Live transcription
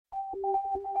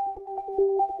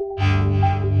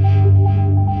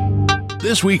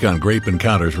This week on Grape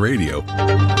Encounters Radio.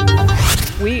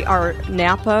 We are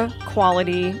Napa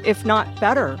quality, if not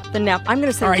better than Napa. I'm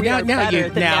going to say we are better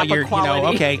than Napa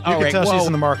quality. Okay, all right. You can tell she's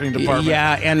in the marketing department.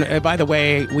 Yeah, and by the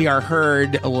way, we are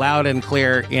heard loud and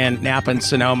clear in Napa and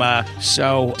Sonoma,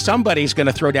 so somebody's going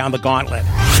to throw down the gauntlet.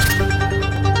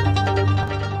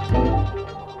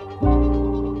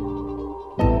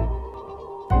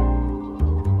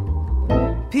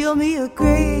 Peel me a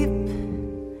grape,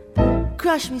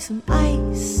 crush me some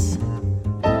ice,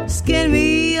 skin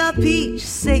me a peach,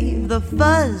 save the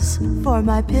fuzz for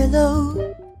my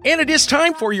pillow. And it is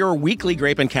time for your weekly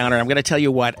Grape Encounter. I'm going to tell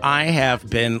you what, I have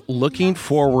been looking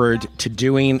forward to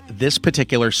doing this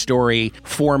particular story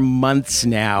for months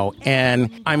now. And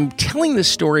I'm telling this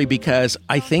story because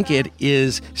I think it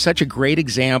is such a great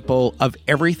example of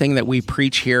everything that we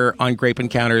preach here on Grape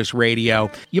Encounters Radio.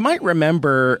 You might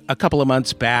remember a couple of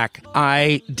months back,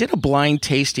 I did a blind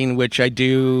tasting, which I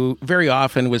do very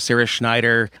often with Sarah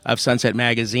Schneider of Sunset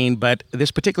Magazine. But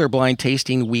this particular blind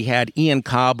tasting, we had Ian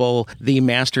Cobble, the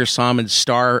master somm and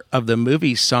star of the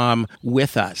movie Somm,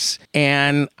 with us.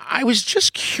 And I was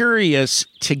just curious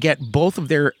to get both of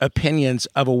their opinions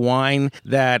of a wine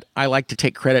that I like to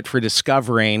take credit for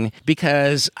discovering,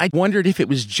 because I wondered if it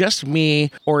was just me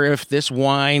or if this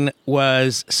wine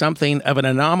was something of an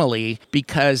anomaly,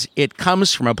 because it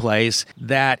comes from a place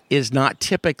that is not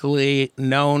typically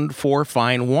known for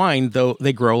fine wine, though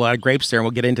they grow a lot of grapes there, and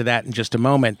we'll get into that in just a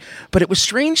moment. But it was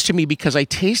strange to me because I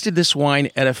tasted this wine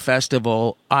at a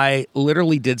festival. I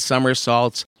literally did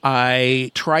somersaults.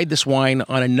 I tried this wine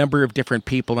on a number of different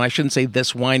people, and I shouldn't say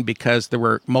this wine because there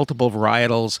were multiple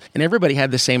varietals, and everybody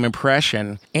had the same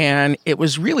impression. And it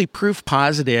was really proof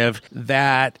positive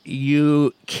that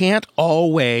you can't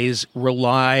always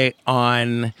rely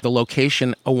on the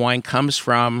location a wine comes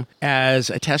from as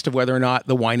a test of whether or not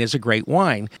the wine is a great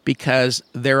wine, because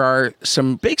there are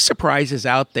some big surprises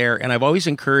out there, and I've always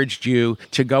encouraged you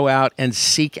to go out and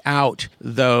seek out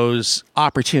those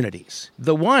opportunities.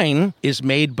 The wine is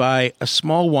made by a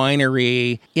small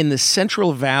winery in the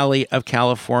Central Valley of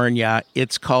California.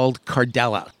 It's called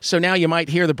Cardella. So now you might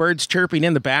hear the birds chirping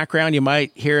in the background. You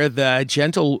might hear the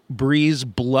gentle breeze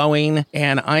blowing.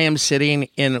 And I am sitting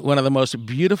in one of the most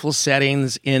beautiful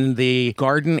settings in the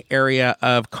garden area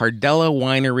of Cardella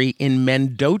Winery in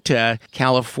Mendota,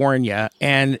 California.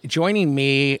 And joining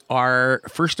me are,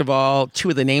 first of all,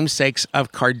 two of the namesakes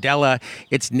of Cardella.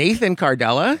 It's Nathan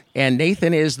Cardella, and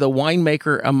Nathan is the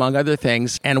winemaker, among other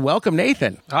things. And welcome,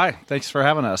 Nathan. Hi, thanks for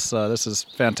having us. This is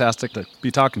fantastic to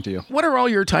be talking to you. What are all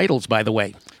your titles, by the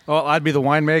way? Well, I'd be the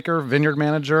winemaker, vineyard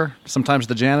manager, sometimes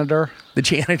the janitor. The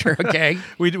janitor, okay.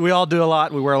 We all do a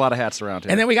lot. We wear a lot of hats around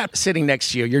here. And then we got sitting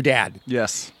next to you, your dad.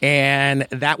 Yes. And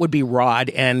that would be Rod,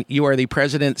 and you are the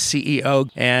president, CEO,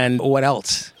 and what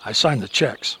else? I sign the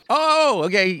checks. Oh,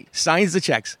 okay. Signs the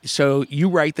checks. So you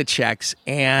write the checks.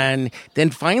 And then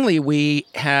finally, we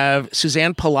have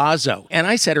Suzanne Palazzo. And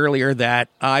I said earlier that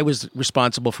I was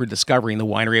responsible for discovering the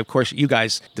winery. Of course, you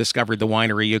guys discovered the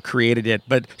winery. You created it.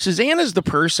 But Suzanne is the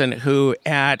person who,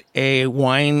 at a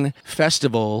wine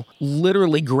festival,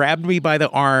 literally grabbed me by the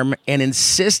arm and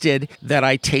insisted that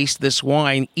I taste this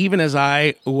wine, even as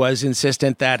I was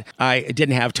insistent that I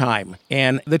didn't have time.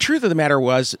 And the truth of the matter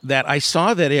was that I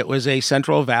saw that it was a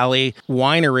Central Valley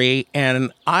winery,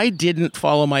 and I didn't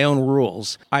follow my own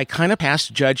rules. I kind of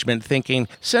passed judgment thinking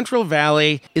Central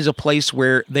Valley is a place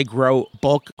where they grow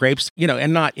bulk grapes,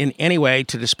 and not in any way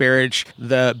to disparage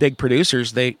the big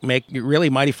producers. They make really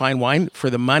mighty fine wine for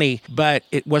the money, but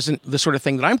it wasn't the sort of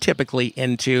thing that I'm typically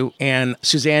into. And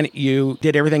Suzanne, you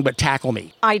did everything but tackle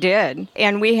me. I did.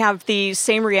 And we have the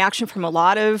same reaction from a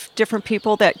lot of different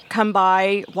people that come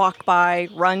by, walk by,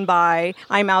 run by.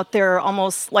 I'm out there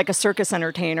almost like a circus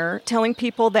entertainer telling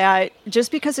people that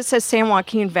just because it says San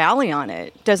Joaquin Valley on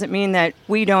it doesn't mean that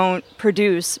we don't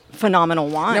produce phenomenal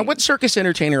wine. Now, what circus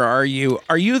entertainer are you?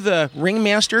 Are you the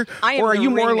ringmaster? I am. Or are you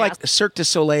more like ringmaster. Cirque du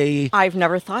Soleil? I've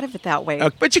never thought of it that way.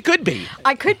 But you could be.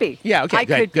 I could be. Yeah, okay, I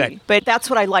could good. be. But that's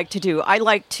what I like to do. I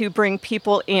like to bring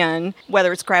people in,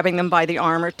 whether it's grabbing them by the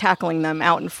arm or tackling them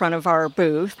out in front of our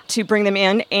booth, to bring them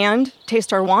in and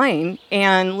taste our wine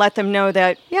and let them know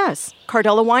that, yes,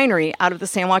 Cardella Winery out of the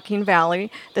San Joaquin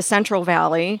Valley, the Central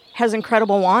Valley, has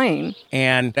incredible wine.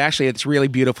 And actually, it's really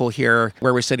beautiful here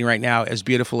where we're sitting right now, as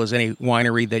beautiful successful as any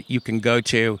winery that you can go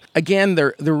to. Again,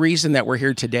 the reason that we're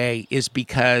here today is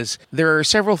because there are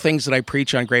several things that I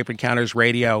preach on Grape Encounters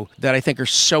Radio that I think are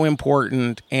so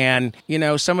important. And,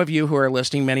 some of you who are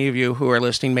listening, many of you who are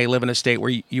listening may live in a state where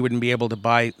you wouldn't be able to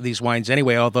buy these wines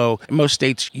anyway, although in most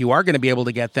states you are going to be able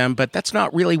to get them. But that's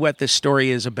not really what this story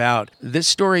is about. This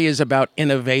story is about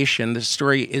innovation. This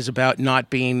story is about not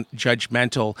being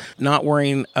judgmental, not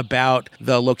worrying about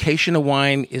the location a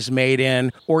wine is made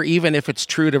in, or even if it's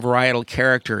true to varietal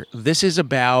character. This is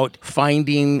about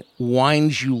finding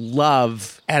wines you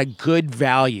love at a good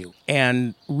value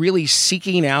and really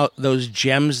seeking out those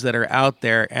gems that are out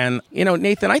there. And,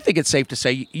 Nathan, I think it's safe to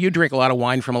say you drink a lot of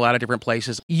wine from a lot of different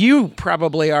places. You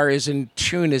probably are as in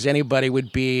tune as anybody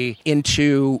would be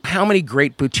into how many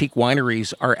great boutique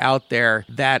wineries are out there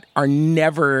that are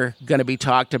never going to be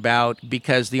talked about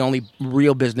because the only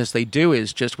real business they do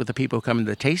is just with the people who come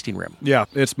into the tasting room. Yeah,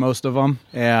 it's most of them.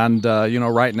 And,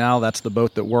 right now that's the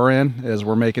boat that we're in, is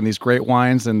we're making these great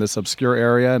wines in this obscure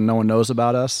area and no one knows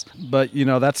about us. But,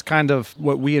 that's kind of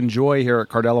what we enjoy here at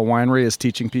Cardella Winery, is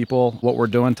teaching people what we're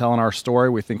doing, telling our story.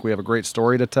 We think we have a great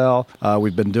story to tell.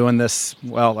 We've been doing this,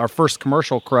 our first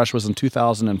commercial crush was in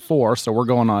 2004, so we're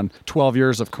going on 12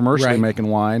 years of commercially making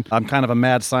wine. I'm kind of a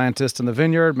mad scientist in the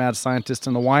vineyard, mad scientist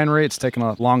in the winery. It's taken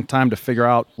a long time to figure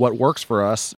out what works for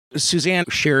us. Suzanne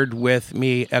shared with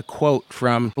me a quote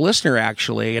from a listener,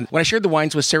 actually. And when I shared the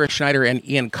wines with Sarah Schneider and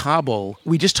Ian Cobble,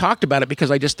 we just talked about it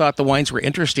because I just thought the wines were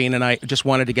interesting and I just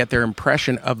wanted to get their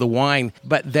impression of the wine.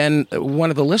 But then one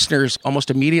of the listeners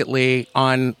almost immediately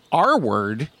on our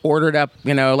word ordered up,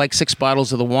 like 6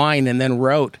 bottles of the wine and then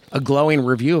wrote a glowing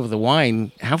review of the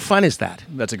wine. How fun is that?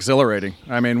 That's exhilarating.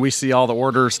 I mean, we see all the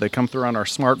orders. They come through on our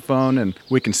smartphone and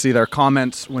we can see their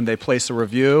comments when they place a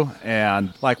review.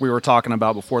 And like we were talking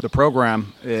about before the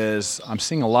program, is I'm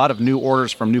seeing a lot of new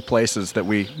orders from new places that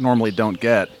we normally don't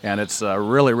get, and it's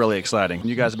really, really exciting.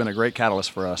 You guys have been a great catalyst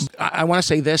for us. I want to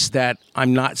say this, that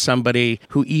I'm not somebody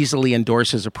who easily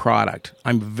endorses a product.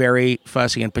 I'm very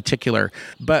fussy and particular,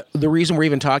 but the reason we're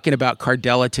even talking about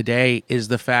Cardella today is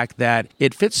the fact that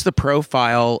it fits the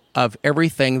profile of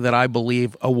everything that I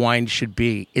believe a wine should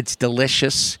be. It's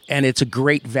delicious, and it's a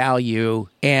great value,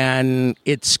 and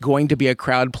it's going to be a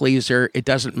crowd pleaser. It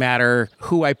doesn't matter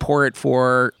who I pour it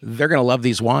for, they're going to love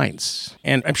these wines.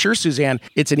 And I'm sure, Suzanne,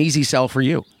 it's an easy sell for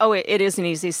you. Oh, it is an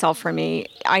easy sell for me.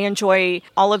 I enjoy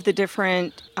all of the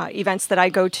different events that I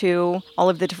go to, all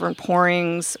of the different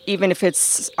pourings, even if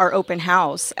it's our open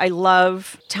house. I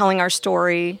love telling our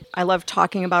story. I love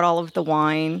talking about all of the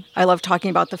wine. I love talking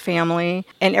about the family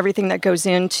and everything that goes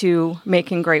into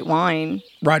making great wine.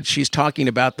 Rod, she's talking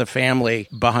about the family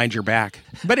behind your back,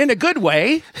 but in a good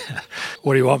way.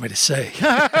 What do you want me to say?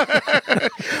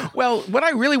 Well, what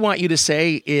I really want you to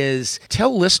say is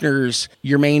tell listeners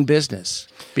your main business,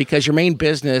 because your main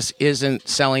business isn't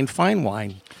selling fine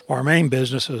wine. Our main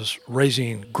business is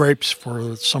raising grapes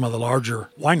for some of the larger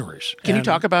wineries. Can you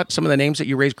talk about some of the names that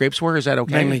you raise grapes for? Is that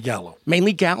okay? Mainly Gallo.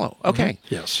 Mainly Gallo. Okay.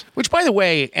 Mm-hmm. Yes. Which, by the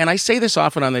way, and I say this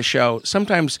often on the show,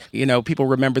 sometimes, people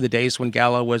remember the days when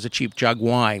Gallo was a cheap jug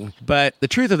wine. But the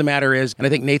truth of the matter is, and I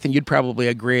think, Nathan, you'd probably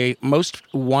agree, most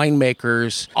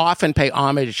winemakers often pay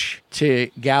homage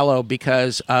to Gallo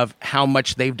because of how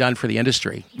much they've done for the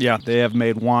industry. Yeah, they have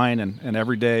made wine and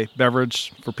everyday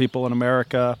beverage for people in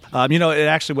America. It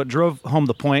actually, what drove home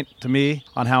the point to me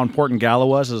on how important Gallo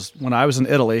was is when I was in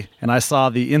Italy and I saw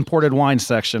the imported wine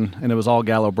section and it was all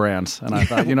Gallo brands. And I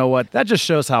thought, you know what, that just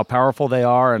shows how powerful they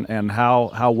are and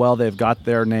how well they've got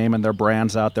their name and their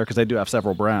brands out there, because they do have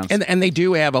several brands. And they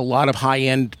do have a lot of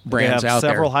high-end brands out there. They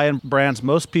have several high-end brands.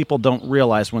 Most people don't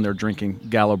realize when they're drinking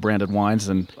Gallo branded wines,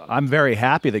 and I'm very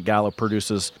happy that Gallo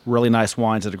produces really nice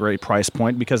wines at a great price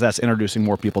point, because that's introducing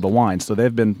more people to wine. So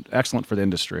they've been excellent for the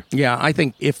industry. Yeah, I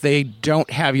think if they don't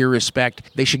have your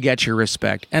respect, they should get your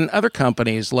respect. And other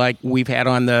companies, like we've had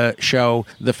on the show,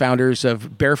 the founders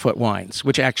of Barefoot Wines,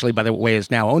 which actually, by the way, is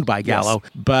now owned by Gallo,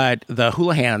 yes. But the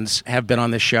Hoolahans have been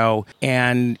on the show.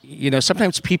 And,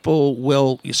 sometimes people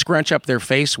will scrunch up their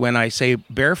face when I say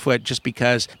Barefoot, just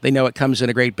because they know it comes in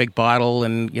a great big bottle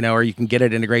and, or you can get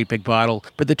it in a great big bottle.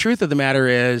 But the truth of the matter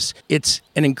is, it's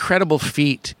an incredible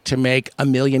feat to make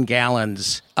 1 million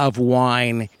gallons of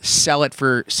wine, sell it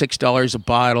for $6 a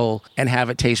bottle, and have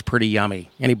it taste pretty yummy.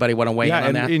 Anybody want to weigh in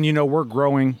on that? And we're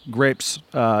growing grapes.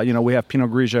 We have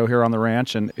Pinot Grigio here on the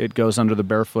ranch, and it goes under the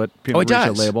Barefoot Pinot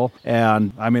Grigio label.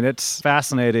 And it's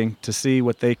fascinating to see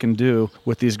what they can do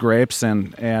with these grapes.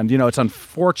 And it's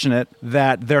unfortunate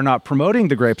that they're not promoting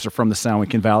the grapes are from the San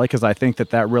Joaquin Valley, because I think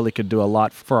that really could do a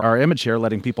lot for our image here,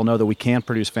 letting people know that we can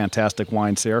produce fantastic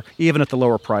wines here, even at the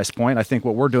lower price point. I think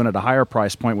what we're doing at a higher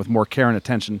price point with more care and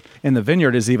attention in the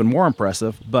vineyard is even more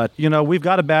impressive. But, we've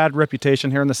got a bad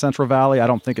reputation here in the Central Valley. I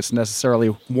don't think it's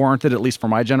necessarily warranted, at least for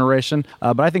my generation,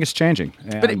 but I think it's changing.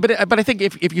 But I think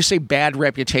if you say bad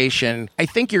reputation, I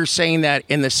think you're saying that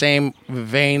in the same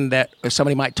vein that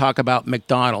somebody might talk about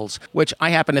McDonald's, which I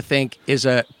happen to think is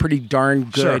a pretty darn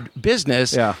good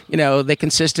business. Yeah. They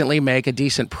consistently make a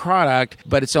decent product,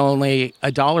 but it's only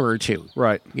 $1 or $2.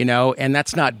 Right. And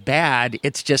that's not bad.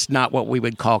 It's just not what we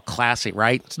would call classy,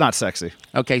 right? It's not sexy.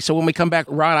 Okay, so when we come back,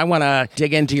 Ron, I want to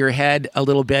dig into your head a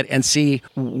little bit and see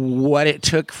what it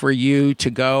took for you to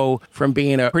go from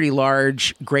being a pretty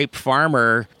large grape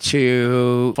farmer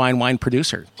to fine wine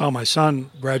producer. Well, my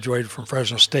son graduated from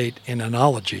Fresno State in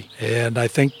enology, and I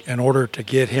think in order to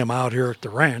get him out here at the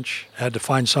ranch, I had to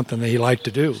find something that he liked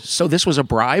to do. So this was a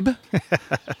bribe?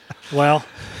 Well,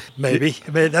 maybe.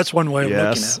 That's one way of looking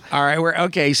at it. All right.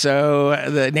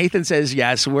 So Nathan says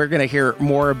yes. We're going to hear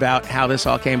more about how this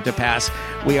all came to pass.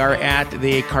 We are at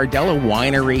the Cardella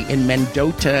Winery in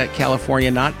Mendota,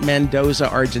 California, not Mendoza,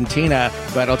 Argentina.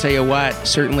 But I'll tell you what,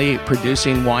 certainly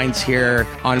producing wines here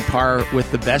on par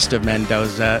with the best of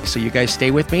Mendoza. So you guys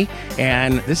stay with me.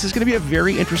 And this is going to be a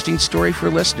very interesting story for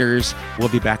listeners. We'll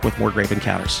be back with more Grape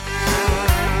Encounters.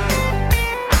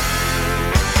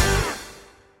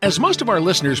 As most of our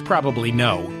listeners probably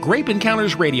know, Grape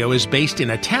Encounters Radio is based in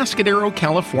Atascadero,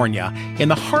 California, in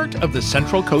the heart of the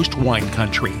Central Coast wine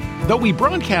country. Though we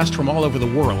broadcast from all over the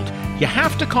world, you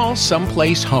have to call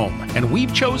someplace home, and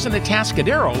we've chosen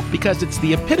Atascadero because it's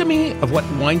the epitome of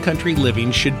what wine country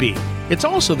living should be. It's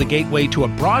also the gateway to a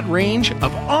broad range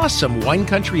of awesome wine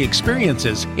country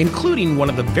experiences, including one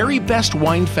of the very best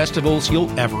wine festivals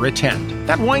you'll ever attend.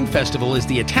 That wine festival is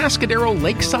the Atascadero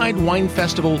Lakeside Wine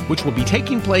Festival, which will be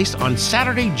taking place on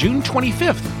Saturday, June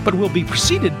 25th, but will be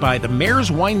preceded by the Mayor's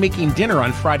Winemaking Dinner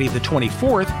on Friday the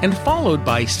 24th, and followed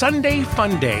by Sunday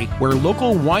Fun Day, where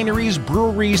local wineries,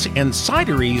 breweries, and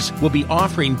cideries will be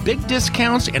offering big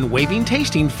discounts and waiving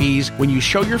tasting fees when you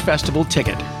show your festival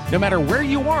ticket. No matter where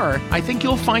you are, I think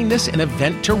you'll find this an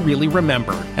event to really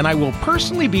remember, and I will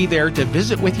personally be there to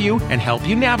visit with you and help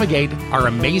you navigate our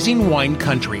amazing wine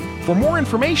country. For more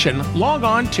information, log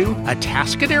on to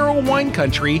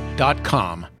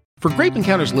atascaderowinecountry.com. For Grape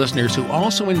Encounters listeners who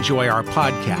also enjoy our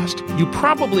podcast, you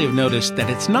probably have noticed that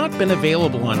it's not been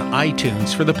available on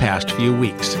iTunes for the past few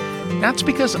weeks. That's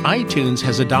because iTunes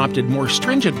has adopted more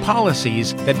stringent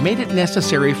policies that made it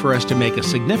necessary for us to make a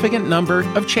significant number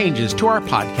of changes to our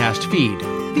podcast feed.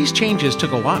 These changes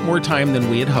took a lot more time than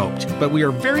we had hoped, but we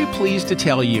are very pleased to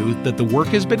tell you that the work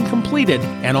has been completed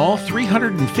and all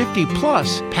 350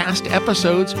 plus past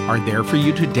episodes are there for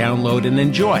you to download and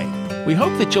enjoy. We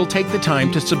hope that you'll take the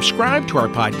time to subscribe to our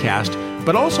podcast,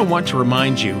 but also want to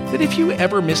remind you that if you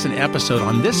ever miss an episode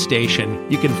on this station,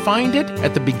 you can find it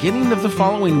at the beginning of the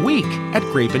following week at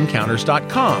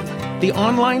grapeencounters.com, the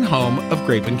online home of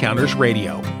Grape Encounters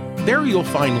Radio. There you'll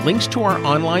find links to our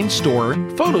online store,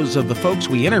 photos of the folks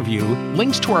we interview,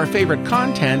 links to our favorite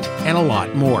content, and a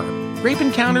lot more. Grape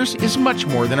Encounters is much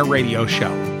more than a radio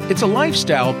show. It's a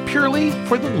lifestyle purely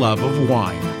for the love of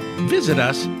wine. Visit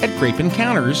us at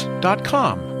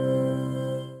grapeencounters.com.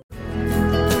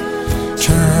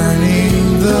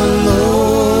 Turning the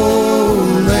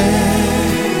lowland.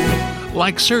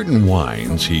 Like certain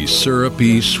wines, he's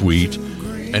syrupy, sweet,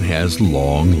 and has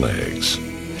long legs.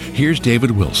 Here's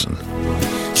David Wilson.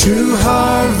 To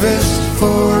harvest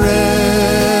forever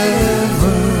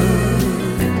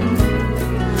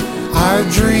our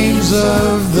dreams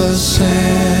of the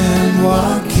San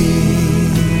Joaquin.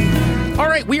 All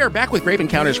right, we are back with Grape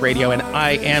Encounters Radio, and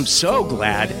I am so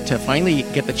glad to finally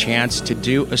get the chance to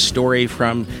do a story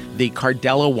from the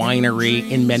Cardella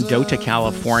Winery in Mendota,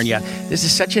 California. This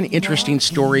is such an interesting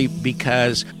story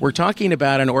because we're talking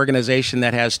about an organization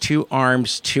that has two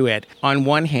arms to it. On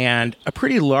one hand, a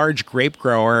pretty large grape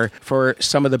grower for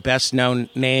some of the best known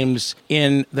names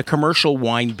in the commercial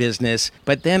wine business,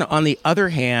 but then on the other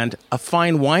hand, a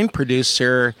fine wine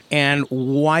producer. And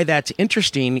why that's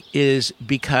interesting is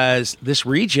because this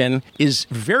region is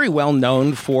very well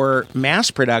known for mass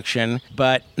production,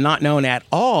 but not known at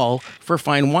all for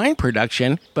fine wine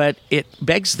production. But it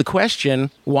begs the question,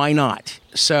 why not?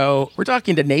 So we're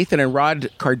talking to Nathan and Rod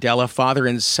Cardella, father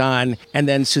and son, and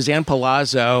then Suzanne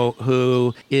Palazzo,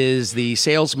 who is the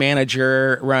sales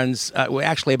manager, runs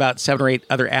actually about 7 or 8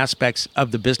 other aspects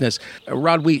of the business.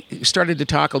 Rod, we started to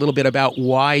talk a little bit about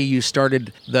why you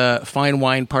started the fine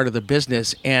wine part of the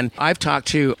business, and I've talked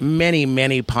to many,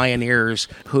 many pioneers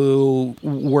who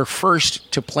were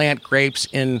first to plant grapes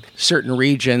in certain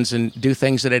regions and do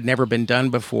things that had never been done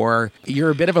before.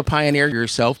 You're a bit of a pioneer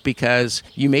yourself because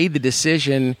you made the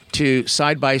decision to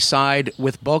side by side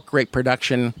with bulk grape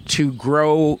production to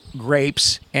grow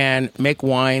grapes and make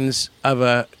wines of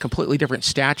a completely different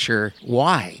stature.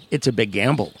 Why? It's a big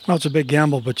gamble. Well, it's a big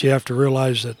gamble, but you have to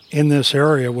realize that in this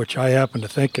area, which I happen to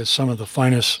think is some of the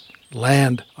finest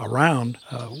land around,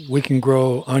 we can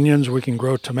grow onions, we can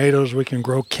grow tomatoes, we can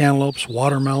grow cantaloupes,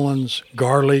 watermelons,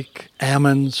 garlic,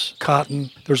 almonds, cotton.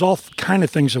 There's all kind of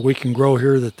things that we can grow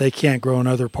here that they can't grow in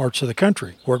other parts of the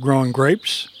country. We're growing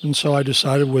grapes, and so I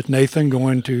decided with Nathan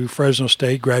going to Fresno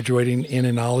State, graduating in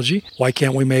enology, why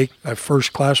can't we make a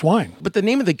first-class wine? But the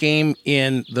name of the game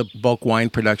in the bulk wine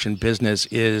production business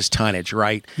is tonnage,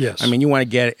 right? Yes. I mean, you want to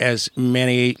get as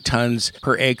many tons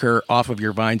per acre off of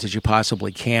your vines as you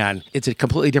possibly can. It's a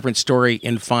completely different story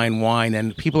in fine wine,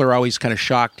 and people are always kind of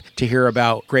shocked to hear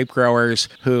about grape growers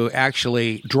who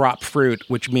actually drop fruit,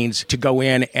 which means to go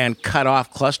in and cut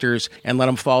off clusters and let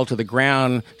them fall to the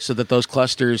ground so that those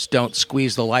clusters don't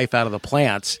squeeze the life out of the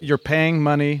plants. You're paying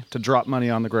money to drop money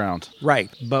on the ground.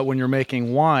 Right. But when you're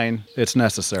making wine, it's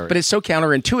necessary. But it's so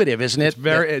counterintuitive, isn't it?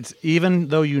 It's even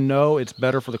though you know it's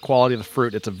better for the quality of the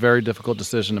fruit, it's a very difficult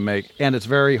decision to make, and it's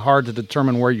very hard to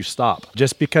determine where you stop.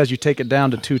 Just because you take it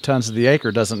down to 2 tons of the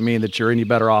acre doesn't mean that you're any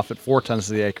better off at 4 tons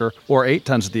of the acre or 8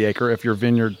 tons of the acre if your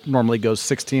vineyard normally goes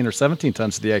 16 or 17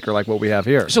 tons of the acre like what we have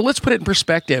here. So let's put it in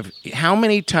perspective. How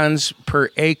many tons per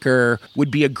acre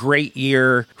would be a great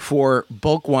year for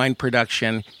bulk wine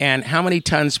production, and how many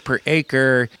tons per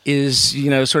acre is,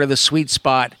 sort of the sweet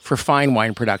spot for fine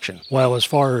wine production? Well, as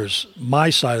far as my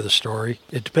side of the story,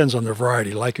 it depends on the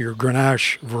variety. Like your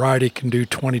Grenache variety can do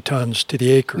 20 tons to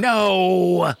the acre.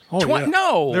 No. Yeah.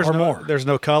 No. There's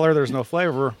no color, there's no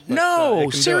flavor. No,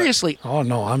 seriously. Oh,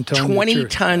 no, I'm telling you 20 the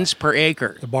truth. tons per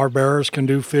acre. The Barberas can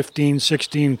do 15,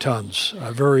 16 tons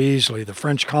very easily. The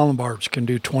French Colombarbs can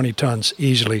do 20 tons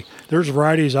easily. There's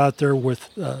varieties out there with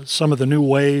some of the new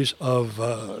ways of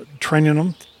training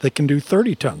them. They can do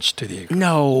 30 tons to the acre.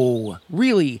 No,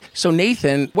 really? So,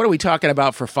 Nathan, what are we talking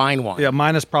about for fine wine? Yeah,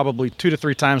 mine is probably 2 to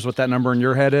 3 times what that number in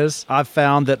your head is. I've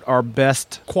found that our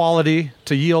best quality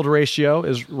to yield ratio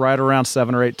is right around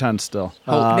 7 or 8 tons still.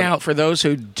 Now, for those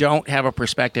who don't have a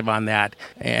perspective on that,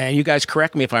 and you guys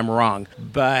correct me if I'm wrong,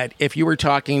 but if you were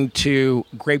talking to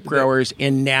grape growers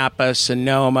in Napa,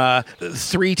 Sonoma,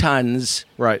 3 tons...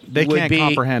 Right. They can't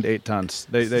comprehend 8 tons.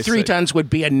 They 3 tons would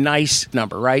be a nice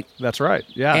number, right? That's right.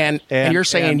 Yeah. And you're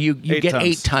saying you get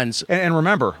 8 tons. And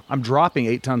remember, I'm dropping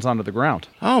 8 tons onto the ground.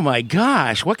 Oh my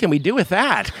gosh. What can we do with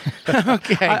that?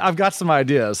 Okay. I've got some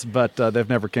ideas, but they've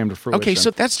never came to fruition. Okay,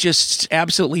 so that's just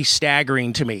absolutely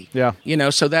staggering to me. Yeah.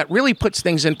 So that really puts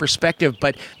things in perspective.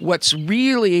 But what's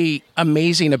really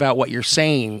amazing about what you're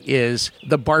saying is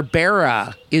the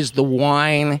Barbera is the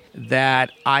wine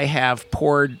that I have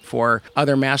poured for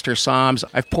other master somms.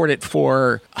 I've poured it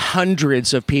for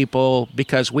hundreds of people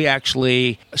because we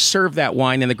actually serve that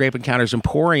wine in the Grape Encounters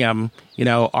Emporium,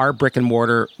 our brick and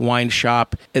mortar wine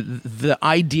shop. The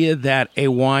idea that a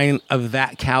wine of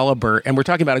that caliber, and we're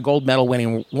talking about a gold medal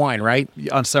winning wine, right?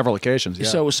 On several occasions,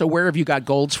 yeah. So where have you got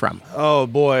golds from? Oh,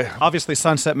 boy. Obviously,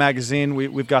 Sunset Magazine,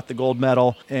 we've got the gold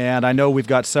medal, and I know we've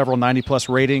got several 90-plus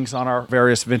ratings on our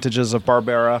various vintages of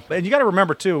Barbera. And you got to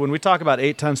remember, too, when we talk about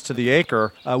 8 tons to the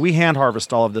acre, we hand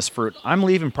harvest all of this fruit. I'm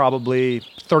leaving probably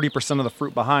 30% of the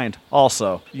fruit behind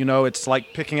also. It's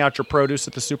like picking out your produce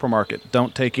at the supermarket.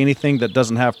 Don't take anything that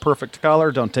doesn't have perfect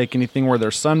color. Don't take anything where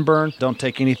there's sunburn. Don't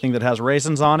take anything that has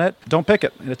raisins on it. Don't pick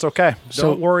it. It's okay.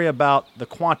 Don't worry about the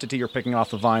quantity you're picking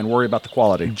off the vine. Worry about the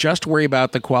quality. Just worry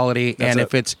about the quality. That's and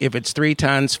if it's 3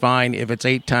 tons, fine. If it's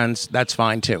 8 tons, that's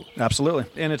fine too. Absolutely.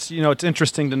 And it's it's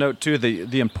interesting to note too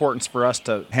the importance for us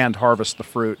to hand harvest the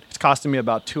fruit. It's costing me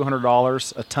about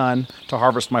 $200 a ton to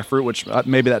harvest my fruit, which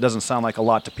maybe that doesn't sound like a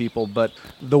lot to people, but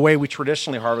the way we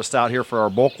traditionally harvest out here for our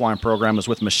bulk wine program is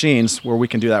with machines, where we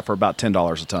can do that for about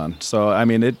 $10 a ton. So, I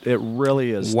mean, it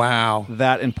really is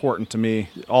that important to me,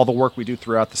 all the work we do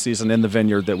throughout the season in the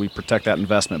vineyard, that we protect that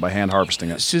investment by hand harvesting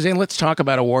it. Suzanne, let's talk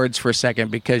about awards for a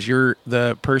second, because you're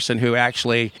the person who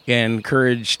actually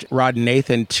encouraged Rod and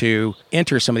Nathan to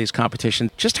enter some of these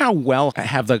competitions. Just how well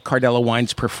have the Cardella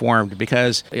wines performed?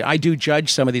 Because I do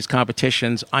judge some of these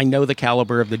competitions. I know the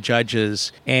caliber of the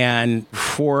judges, and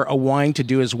for a wine to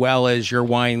do as well as your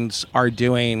wines are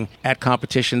doing at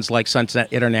competitions like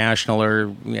Sunset International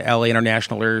or LA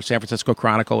International or San Francisco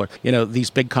Chronicle or, these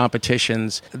big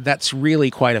competitions, that's really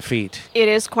quite a feat. It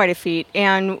is quite a feat.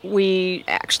 And we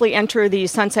actually enter the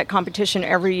Sunset competition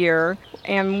every year.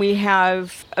 And we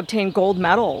have obtained gold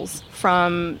medals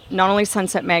from not only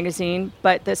Sunset Magazine,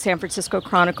 but the San Francisco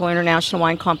Chronicle International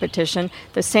Wine Competition,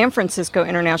 the San Francisco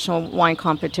International Wine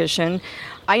Competition.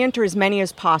 I enter as many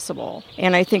as possible,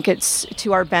 and I think it's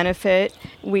to our benefit.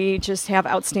 We just have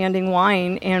outstanding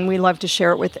wine, and we love to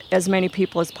share it with as many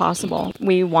people as possible.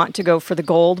 We want to go for the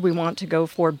gold. We want to go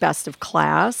for best of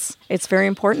class. It's very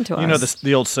important to us.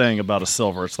 The old saying about a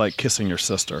silver, it's like kissing your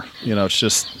sister. It's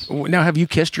just... Now, have you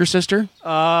kissed your sister?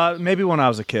 Maybe when I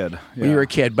was a kid. When you were a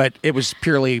kid, but it was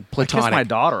purely platonic. I kissed my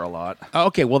daughter a lot.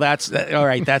 Okay, well, that's... all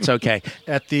right, that's okay.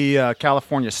 At the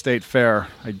California State Fair,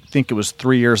 I think it was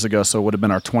 3 years ago, so it would have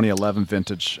been our 2011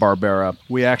 vintage Barbera.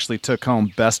 We actually took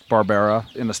home Best Barbera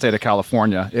in the state of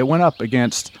California. It went up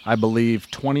against, I believe,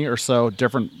 20 or so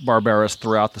different Barberas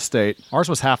throughout the state. Ours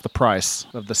was half the price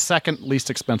of the second least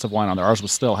expensive wine on there. Ours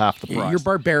was still half the price. Your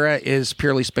Barbera is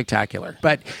purely spectacular.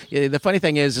 But the funny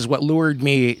thing is what lured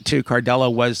me to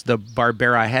Cardella was the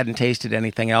Barbera. I hadn't tasted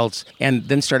anything else, and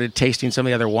then started tasting some of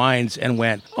the other wines and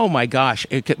went, oh my gosh,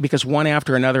 because one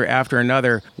after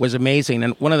another was amazing.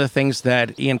 And one of the things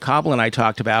that Ian Cobble and I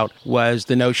talked about was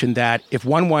the notion that if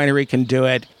one winery can do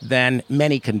it, then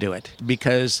many can do it,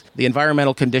 because the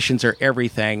environmental conditions are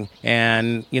everything.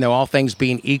 And, all things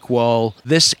being equal,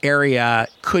 this area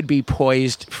could be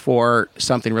poised for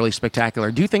something really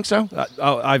spectacular. Do you think so?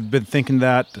 I've been thinking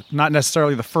that, not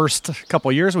necessarily the first couple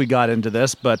of years we got into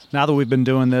this, but now that we've been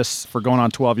doing this for going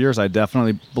on 12 years, I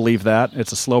definitely believe that.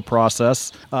 It's a slow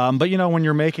process. But, when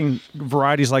you're making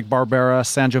varieties like Barbera,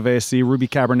 Sangiovese, Ruby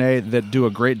Cabernet that do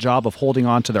a great job of holding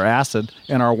on to their acid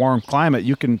in our warm climate,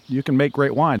 you can make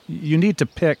great wine. You need to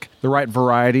pick the right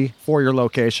variety for your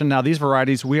location. Now, these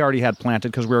varieties we already had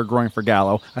planted because we were growing for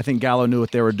Gallo. I think Gallo knew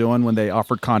what they were doing when they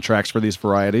offered contracts for these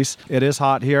varieties. It is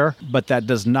hot here, but that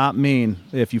does not mean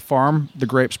if you farm the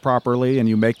grapes properly and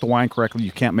you make the wine correctly,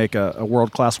 you can't make a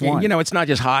world-class wine. It's not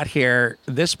just hot here.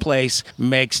 This place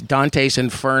makes Dante's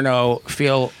Inferno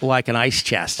feel like an ice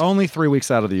chest. Only 3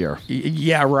 weeks out of the year.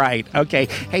 Yeah, right. Okay.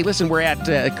 Hey, listen, we're at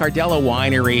Cardella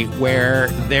Winery where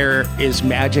there is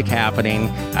magic happening.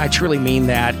 I truly mean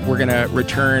that. We're going to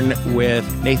return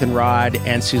with Nathan Rod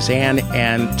and Suzanne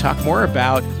and talk more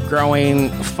about growing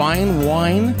fine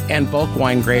wine and bulk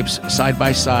wine grapes side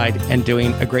by side and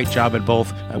doing a great job at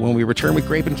both when we return with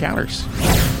Grape Encounters.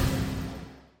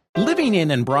 Living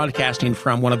in and broadcasting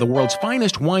from one of the world's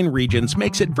finest wine regions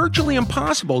makes it virtually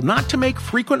impossible not to make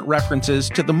frequent references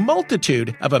to the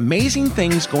multitude of amazing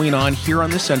things going on here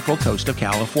on the central coast of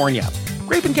California.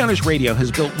 Grape Encounters Radio has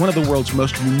built one of the world's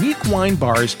most unique wine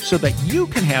bars so that you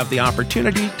can have the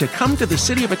opportunity to come to the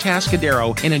city of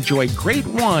Atascadero and enjoy great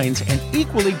wines and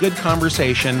equally good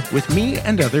conversation with me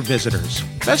and other visitors.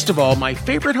 Best of all, my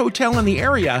favorite hotel in the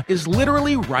area is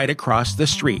literally right across the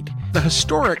street. The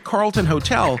historic Carlton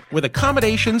Hotel with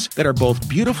accommodations that are both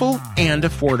beautiful and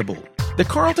affordable. The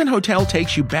Carlton Hotel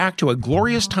takes you back to a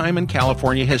glorious time in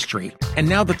California history. And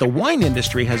now that the wine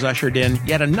industry has ushered in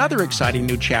yet another exciting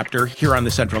new chapter here on the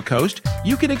Central Coast,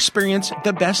 you can experience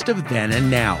the best of then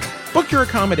and now. Book your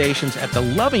accommodations at the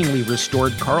lovingly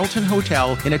restored Carlton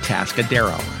Hotel in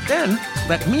Atascadero. Then,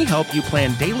 let me help you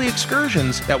plan daily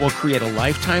excursions that will create a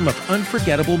lifetime of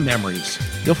unforgettable memories.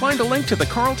 You'll find a link to the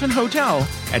Carlton Hotel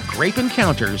at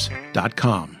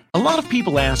grapeencounters.com. A lot of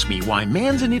people ask me why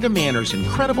Manzanita Manor's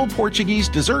incredible Portuguese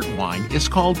dessert wine is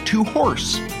called Two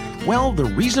Horse. Well, the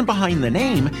reason behind the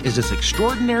name is as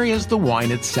extraordinary as the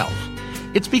wine itself.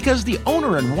 It's because the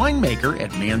owner and winemaker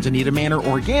at Manzanita Manor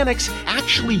Organics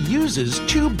actually uses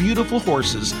two beautiful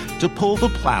horses to pull the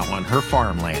plow on her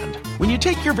farmland. When you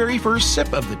take your very first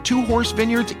sip of the Two Horse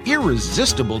Vineyard's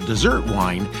irresistible dessert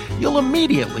wine, you'll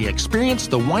immediately experience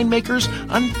the winemaker's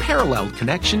unparalleled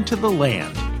connection to the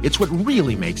land. It's what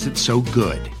really makes it so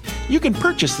good. You can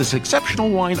purchase this exceptional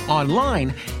wine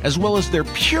online, as well as their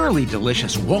purely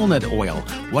delicious walnut oil,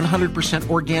 100%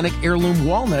 organic heirloom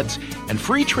walnuts, and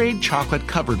free trade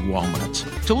chocolate-covered walnuts.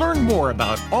 To learn more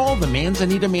about all the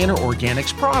Manzanita Manor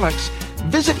Organics products,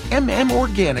 visit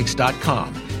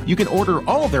mmorganics.com. You can order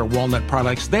all their walnut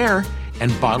products there,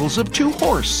 and bottles of Two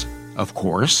Horse, of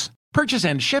course. Purchase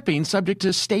and shipping subject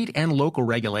to state and local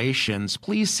regulations.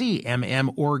 Please see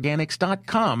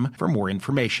mmorganics.com for more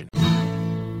information.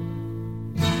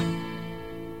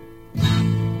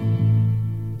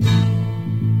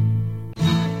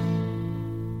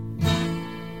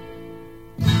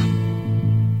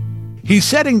 He's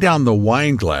setting down the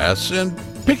wine glass and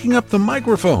picking up the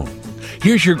microphone.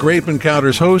 Here's your Grape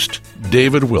Encounters host,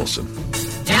 David Wilson.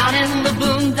 Down in the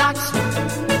boondocks.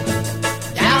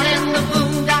 Down in the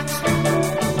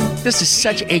boondocks. This is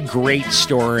such a great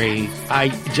story. I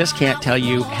just can't tell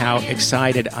you how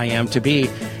excited I am to be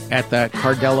at the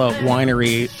Cardella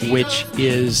Winery, which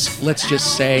is, let's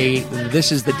just say,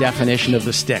 this is the definition of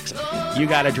the sticks. You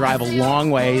got to drive a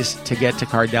long ways to get to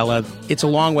Cardella. It's a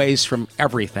long ways from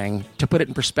everything. To put it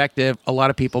in perspective, a lot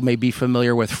of people may be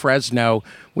familiar with Fresno,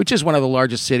 which is one of the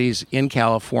largest cities in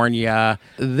California.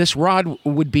 This rod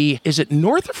would be, is it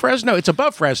north of Fresno? It's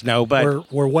above Fresno,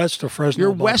 but we're west of Fresno.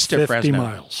 you're about west of 50 Fresno.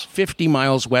 miles. 50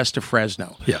 miles west of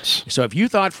Fresno. Yes. So if you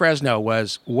thought Fresno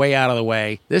was way out of the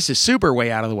way, this is super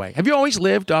way out of the way. Have you always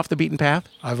lived off the beaten path?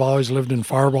 I've always lived in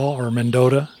Fireball or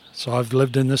Mendota, so I've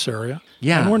lived in this area.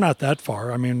 Yeah. And we're not that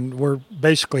far. I mean, we're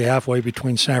basically halfway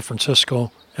between San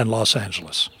Francisco and Los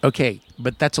Angeles. Okay,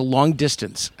 but that's a long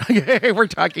distance. We're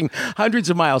talking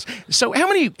hundreds of miles. So how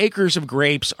many acres of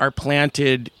grapes are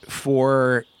planted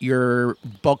for your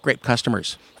bulk grape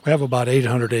customers? We have about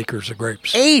 800 acres of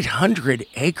grapes. 800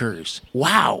 acres.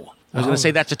 Wow. I was going to say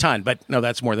that's a ton, but no,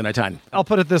 that's more than a ton. I'll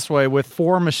put it this way. With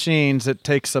 4 machines, it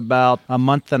takes about a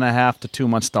month and a half to 2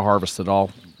 months to harvest it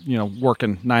all.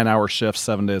 Working 9-hour shifts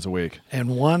 7 days a week.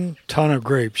 And 1 ton of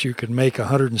grapes, you can make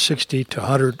 160 to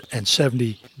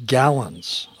 170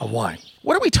 gallons of wine.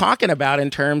 What are we talking about in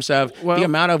terms of the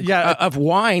amount of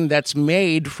wine that's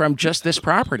made from just this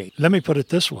property? Let me put it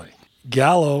this way.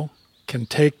 Gallo can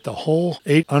take the whole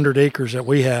 800 acres that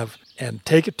we have and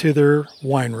take it to their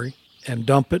winery and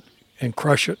dump it and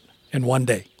crush it in 1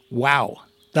 day. Wow.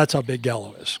 That's how big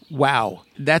Gallo is. Wow.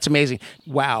 That's amazing.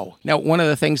 Wow. Now, one of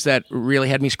the things that really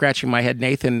had me scratching my head,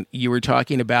 Nathan, you were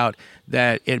talking about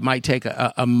that it might take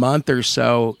a month or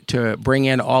so to bring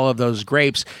in all of those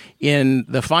grapes. In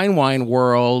the fine wine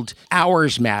world,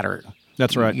 hours matter.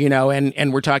 That's right.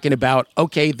 And we're talking about,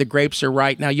 okay, the grapes are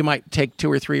right. Now, you might take 2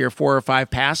 or 3 or 4 or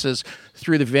 5 passes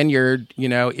through the vineyard,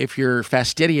 if you're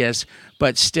fastidious,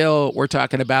 but still we're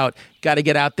talking about got to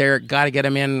get out there, got to get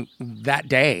them in that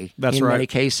day. That's in right. many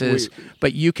cases.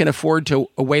 But you can afford to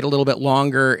wait a little bit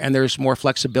longer, and there's more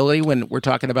flexibility when we're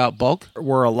talking about bulk.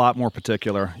 We're a lot more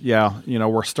particular. Yeah,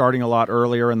 we're starting a lot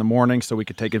earlier in the morning so we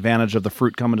could take advantage of the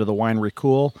fruit coming to the winery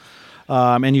cool.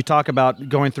 And you talk about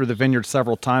going through the vineyard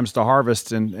several times to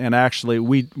harvest, and actually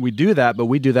we do that, but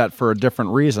we do that for a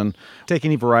different reason. Take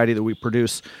any variety that we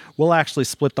produce, we'll actually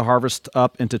split the harvest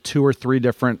up into 2 or 3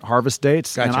 different harvest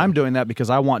dates. Gotcha. And I'm doing that because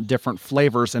I want different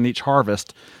flavors in each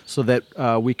harvest so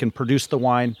that we can produce the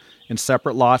wine in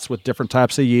separate lots with different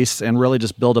types of yeasts and really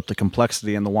just build up the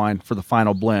complexity in the wine for the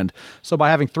final blend. So by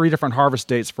having 3 different harvest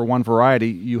dates for one variety,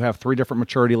 you have 3 different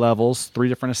maturity levels, 3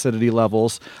 different acidity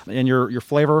levels, and your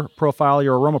flavor profile,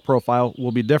 your aroma profile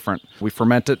will be different. We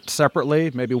ferment it separately.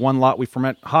 Maybe one lot we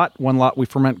ferment hot, one lot we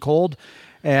ferment cold.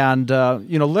 And,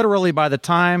 literally by the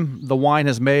time the wine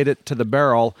has made it to the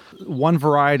barrel, one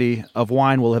variety of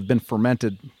wine will have been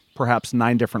fermented perhaps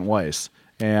 9 different ways.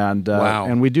 And wow.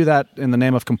 And we do that in the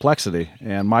name of complexity.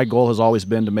 And my goal has always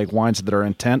been to make wines that are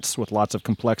intense with lots of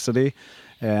complexity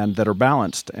and that are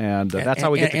balanced. And that's how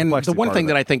we get the complexity. And the one thing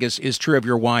that I think is true of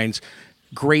your wines,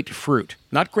 great fruit.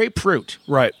 Not grapefruit.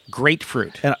 Right. Great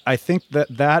fruit. And I think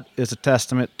that is a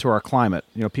testament to our climate.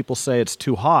 People say it's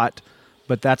too hot,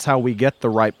 but that's how we get the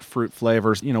ripe fruit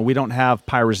flavors. We don't have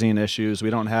pyrazine issues. We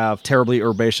don't have terribly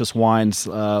herbaceous wines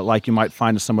like you might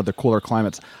find in some of the cooler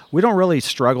climates. We don't really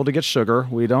struggle to get sugar.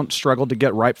 We don't struggle to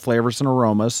get ripe flavors and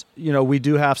aromas. We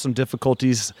do have some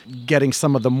difficulties getting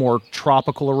some of the more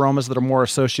tropical aromas that are more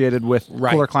associated with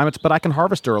cooler climates, but I can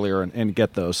harvest earlier and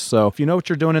get those. So if you know what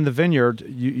you're doing in the vineyard,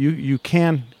 you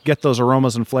can get those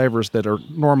aromas and flavors that are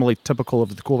normally typical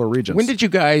of the cooler regions. When did you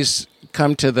guys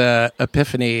come to the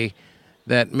epiphany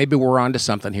that maybe we're onto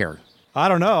something here? I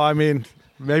don't know. I mean,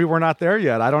 maybe we're not there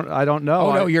yet. I don't know.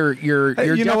 Oh no, you're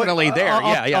definitely there.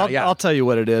 I'll tell you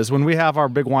what it is. When we have our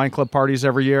big wine club parties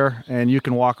every year, and you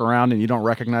can walk around and you don't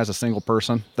recognize a single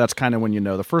person, that's kind of when you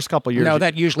know. The first couple of years. No,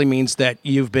 that usually means that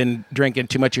you've been drinking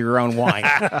too much of your own wine.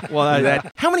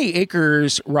 How many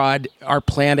acres, Rod, are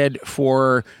planted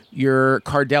for your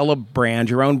Cardella brand,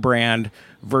 your own brand,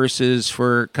 versus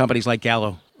for companies like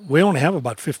Gallo? We only have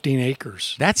about 15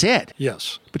 acres. That's it?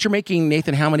 Yes. But you're making,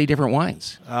 Nathan, how many different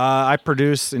wines? I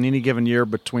produce in any given year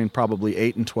between probably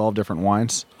 8 and 12 different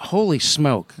wines. Holy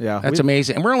smoke. Yeah. That's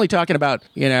amazing. And we're only talking about,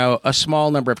 a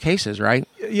small number of cases, right?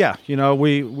 Yeah,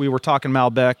 we were talking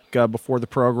Malbec before the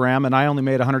program, and I only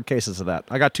made 100 cases of that.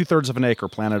 I got 2/3 of an acre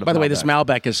planted. By the way, this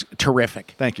Malbec is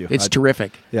terrific. Thank you. It's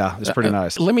terrific. Yeah, it's pretty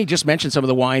nice. Let me just mention some of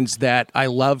the wines that I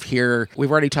love here.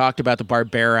 We've already talked about the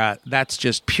Barbera. That's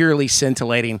just purely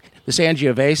scintillating. The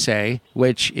Sangiovese,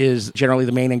 which is generally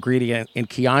the main ingredient in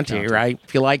Chianti, right?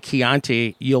 If you like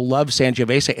Chianti, you'll love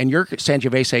Sangiovese. And your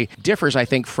Sangiovese differs, I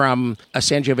think, from a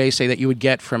Sangiovese that you would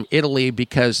get from Italy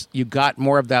because you got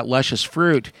more of that luscious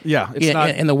fruit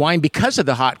in the wine because of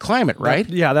the hot climate, right?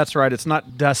 That's right. It's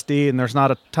not dusty, and there's not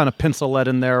a ton of pencil lead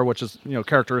in there, which is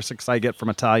characteristics I get from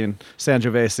Italian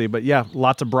Sangiovese. But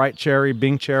lots of bright cherry,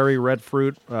 Bing cherry, red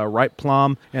fruit, ripe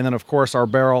plum, and then of course our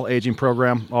barrel aging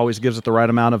program always gives it the right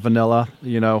amount of vanilla,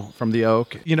 from the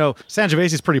oak.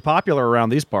 Sangiovese is pretty popular around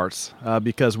these parts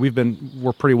because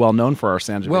we're pretty well known for our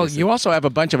Sangiovese. Well, you also have a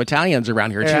bunch of Italians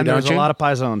around here too, don't you? There's a lot of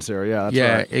Paisones here. Yeah, that's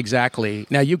right. Yeah, exactly.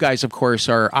 Now you guys, of course,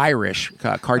 are Irish.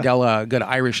 Cardella, good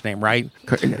Irish name, right?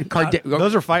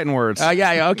 Those are fighting words.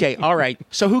 Okay, all right.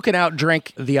 So who can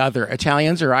outdrink the other,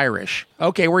 Italians or Irish?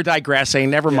 Okay, we're digressing.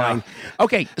 Never mind.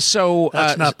 Okay, so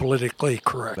that's not politically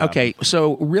correct. Okay,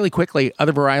 so really quickly,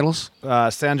 other varietals?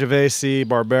 Sangiovese,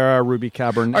 Barbera, Ruby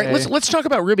Cabernet. All right, let's talk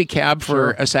about Ruby Cab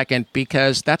for a second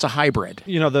because that's a hybrid.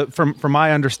 From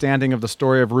my understanding of the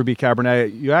story of Ruby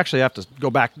Cabernet, you actually have to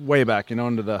go way back,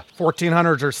 into the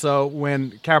 1400s or so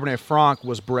when Cabernet Franc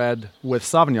was bred with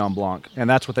Sauvignon Blanc, and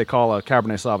that's what they call a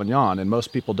Cabernet Sauvignon, and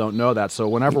most people don't know that. So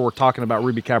whenever we're talking about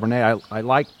Ruby Cabernet, I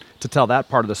like to tell that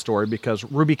part of the story because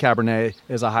Ruby Cabernet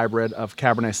is a hybrid of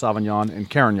Cabernet Sauvignon and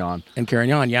Carignan. And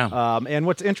Carignan, yeah. And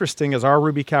what's interesting is our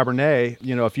Ruby Cabernet,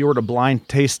 if you were to blind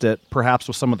taste it, perhaps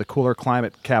with some of the cooler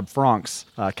climate Cab Francs,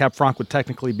 Cab Franc would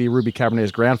technically be Ruby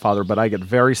Cabernet's grandfather, but I get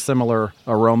very similar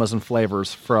aromas and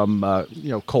flavors from,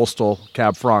 coastal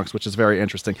Cab Francs, which is very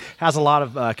interesting. Has a lot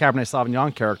of Cabernet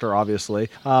Sauvignon character, obviously,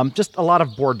 just a lot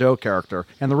of Bordeaux character.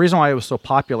 And the reason why it was so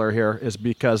popular here is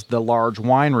because the large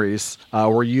wineries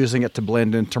were using it to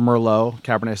blend into Merlot,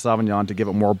 Cabernet Sauvignon to give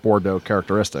it more Bordeaux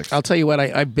characteristics. I'll tell you what,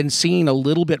 I've been seeing a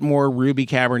little bit more Ruby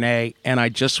Cabernet, and I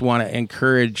just want to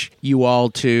encourage you all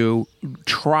to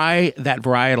try that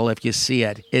varietal if you see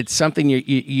it. It's something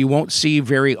you won't see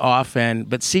very often,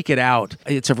 but seek it out.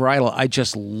 It's a varietal I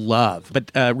just love.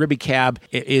 But Ruby Cab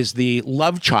is the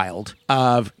love child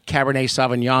of Cabernet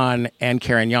Sauvignon and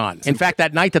Carignan. In fact,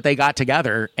 that night that they got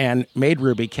together and made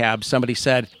Ruby Cab, somebody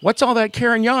said, "What's all that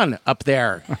Carignan up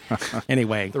there?"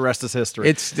 Anyway. The rest is history.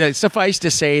 It's suffice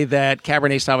to say that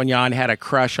Cabernet Sauvignon had a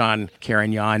crush on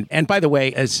Carignan. And by the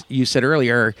way, as you said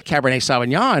earlier, Cabernet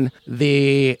Sauvignon,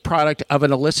 the product of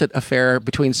an illicit affair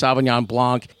between Sauvignon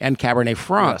Blanc and Cabernet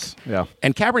Franc. Yes, yeah.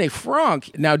 And Cabernet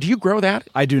Franc, now do you grow that?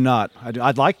 I do not.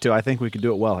 I'd like to. I think we could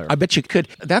do it well here. I bet you could.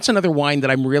 That's another wine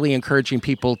that I'm really encouraging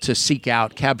people to seek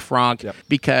out, Cab Franc,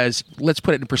 because let's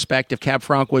put it in perspective. Cab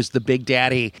Franc was the big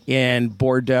daddy in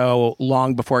Bordeaux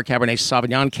long before Cabernet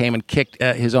Sauvignon came and kicked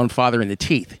his own father in the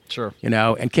teeth. Sure.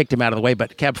 And kicked him out of the way.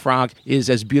 But Cab Franc is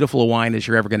as beautiful a wine as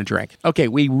you're ever going to drink. Okay,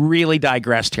 we really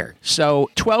digressed here. So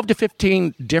 12 to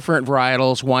 15 different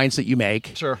varietals, wines that you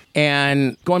make. Sure.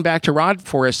 And going back to Rod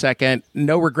for a second,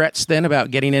 no regrets then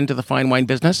about getting into the fine wine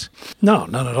business? No,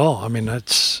 none at all. I mean,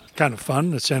 it's kind of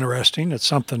fun. It's interesting. It's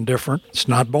something different. It's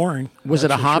not boring. Was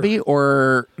it a hobby,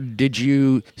 or did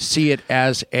you see it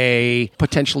as a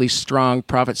potentially strong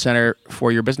profit center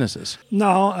for your businesses?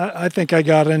 No, I think I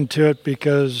got into it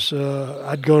because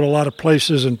I'd go to a lot of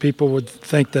places and people would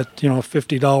think that,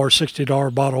 $50,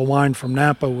 $60 bottle of wine from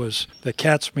Napa was the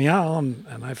cat's meow. And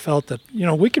I felt that,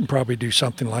 we can probably do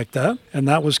something like that. And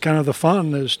that was kind of the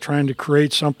fun, is trying to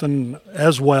create something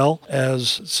as well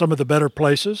as some of the better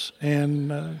places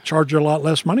and charge you a lot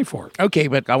less money for it. Okay,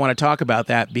 but I want to talk about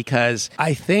that because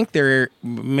I think there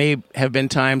may have been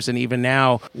times, and even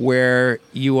now, where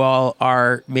you all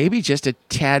are maybe just a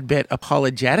tad bit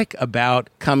apologetic about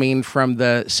coming from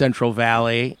the Central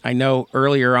Valley. I know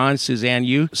earlier on, Suzanne,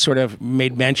 you sort of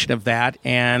made mention of that,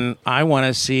 and I want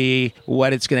to see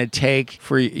what it's going to take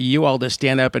for you all to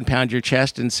stand up and pound your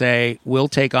chest and say, we'll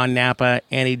take on Napa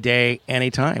any day,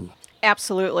 anytime.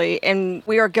 Absolutely. And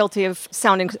we are guilty of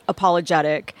sounding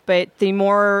apologetic. But the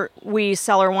more we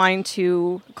sell our wine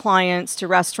to clients, to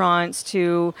restaurants,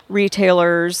 to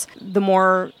retailers, the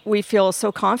more we feel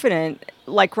so confident.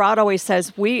 like Rod always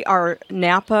says, we are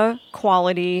Napa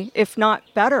quality, if not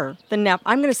better than Napa.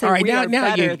 I'm going to say all right, we are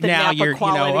better than Napa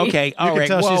quality. Okay, all You can right.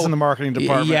 tell Whoa. she's in the marketing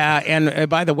department. Yeah, and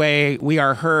by the way, we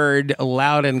are heard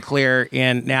loud and clear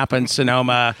in Napa and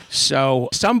Sonoma, so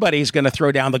somebody's going to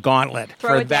throw down the gauntlet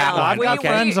Throw for it that down. one. I've got Okay.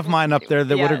 friends of mine up there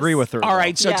that would Yes. agree with her. All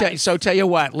right, so Yes. tell you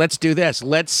what, let's do this.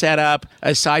 Let's set up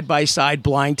a side-by-side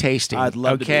blind tasting. I'd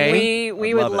love to do okay? that. We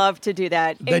I'd would love it. love to do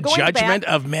that. The And going Judgment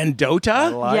back, of Mendota?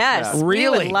 like yes, that. we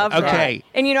Really? would love Okay.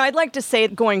 that. And I'd like to say,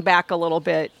 going back a little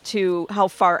bit to how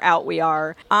far out we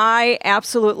are, I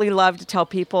absolutely love to tell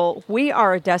people we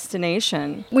are a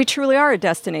destination. We truly are a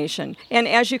destination. And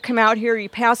as you come out here, you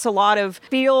pass a lot of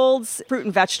fields, fruit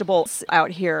and vegetables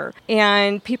out here.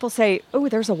 And people say, oh,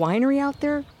 there's a winery out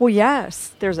there? Well,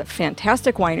 yes, there's a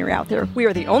fantastic winery out there. We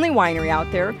are the only winery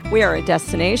out there. We are a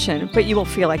destination, but you will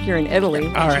feel like you're in Italy.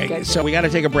 All right, so we got to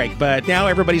take a break, but now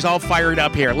everybody's all fired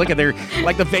up here. Look at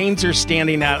like the veins are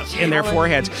standing out in their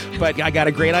foreheads. But I got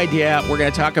a great idea. We're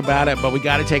going to talk about it, but we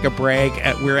got to take a break.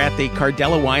 We're at the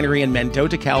Cardella Winery in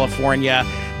Mendota, California.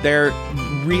 They're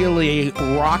really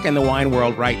rocking the wine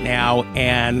world right now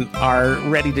and are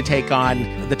ready to take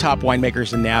on the top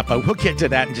winemakers in Napa. We'll get to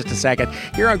that in just a second.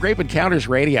 Here on Grape Encounters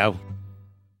Radio.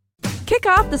 Kick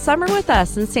off the summer with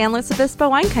us in San Luis Obispo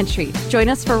Wine Country. Join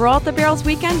us for Roll Out the Barrels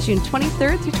weekend, June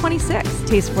 23rd through 26th.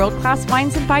 Taste world-class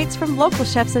wines and bites from local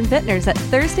chefs and vintners at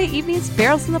Thursday evening's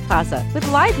Barrels in the Plaza with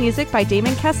live music by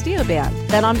Damon Castillo Band.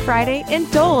 Then on Friday,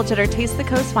 indulge at our Taste the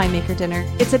Coast winemaker dinner.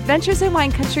 It's adventures in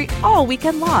wine country all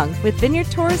weekend long with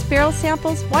vineyard tours, barrel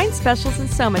samples, wine specials, and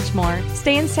so much more.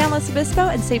 Stay in San Luis Obispo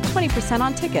and save 20%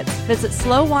 on tickets. Visit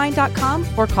slowwine.com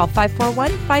or call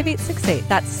 541-5868.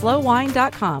 That's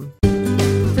slowwine.com.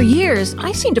 For years,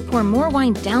 I seem to pour more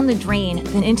wine down the drain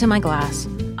than into my glass.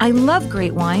 I love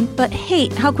great wine, but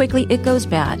hate how quickly it goes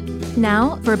bad.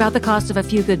 Now, for about the cost of a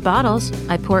few good bottles,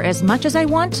 I pour as much as I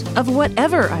want of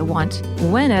whatever I want,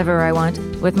 whenever I want,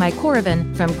 with my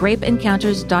Coravin from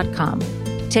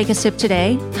grapeencounters.com. Take a sip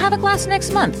today, have a glass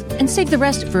next month, and save the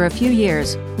rest for a few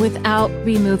years without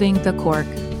removing the cork.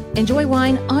 Enjoy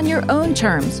wine on your own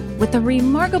terms with the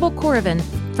remarkable Coravin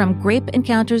from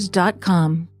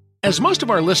grapeencounters.com. As most of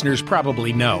our listeners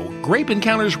probably know, Grape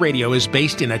Encounters Radio is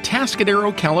based in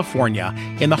Atascadero, California,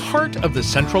 in the heart of the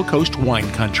Central Coast wine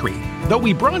country. Though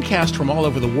we broadcast from all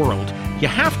over the world, you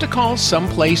have to call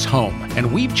someplace home,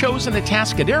 and we've chosen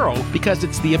Atascadero because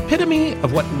it's the epitome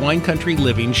of what wine country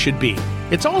living should be.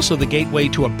 It's also the gateway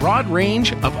to a broad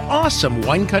range of awesome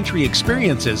wine country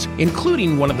experiences,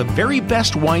 including one of the very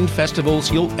best wine festivals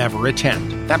you'll ever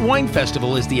attend. That wine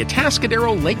festival is the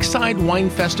Atascadero Lakeside Wine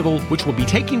Festival, which will be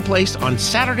taking place on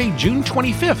Saturday, June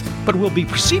 25th, but will be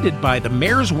preceded by the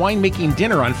Mayor's Winemaking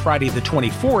Dinner on Friday the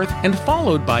 24th, and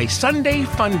followed by Sunday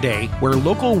Fun Day, where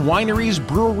local wineries,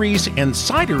 breweries, and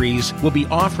cideries will be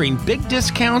offering big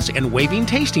discounts and waiving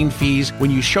tasting fees when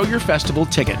you show your festival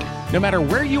ticket. No matter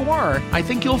where you are, I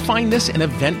think you'll find this an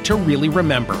event to really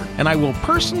remember, and I will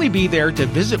personally be there to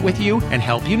visit with you and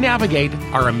help you navigate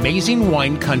our amazing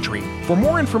wine country. For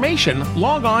more information,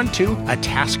 log on to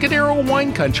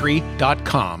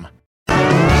atascaderowinecountry.com.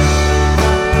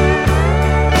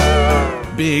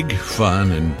 Big,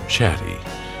 fun, and chatty.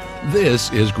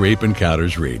 This is Grape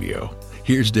Encounters Radio.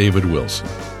 Here's David Wilson.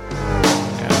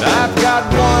 And I've got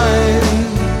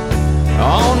wine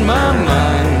on my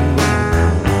mind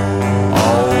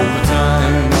all the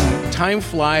time. Time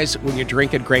flies when you're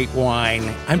drinking great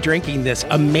wine. I'm drinking this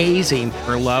amazing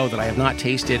Merlot that I have not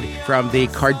tasted from the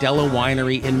Cardella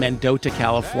Winery in Mendota,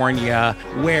 California,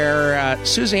 where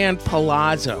Suzanne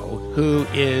Palazzo, who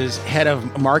is head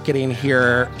of marketing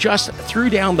here, just threw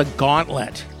down the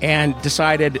gauntlet and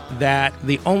decided that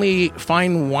the only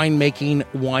fine winemaking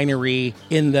winery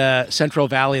in the Central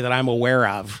Valley that I'm aware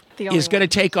of is going to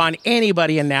take on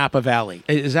anybody in Napa Valley.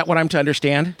 Is that what I'm to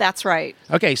understand? That's right.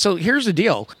 Okay, so here's the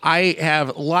deal. I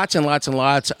have lots and lots and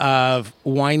lots of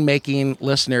winemaking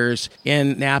listeners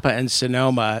in Napa and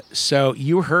Sonoma. So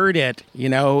you heard it.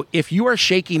 If you are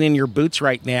shaking in your boots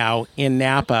right now in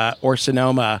Napa or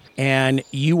Sonoma and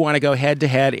you want to go head to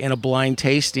head in a blind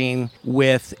tasting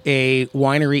with a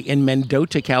winery in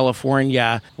Mendota,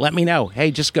 California, let me know.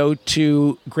 Hey, just go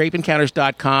to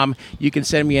grapeencounters.com. You can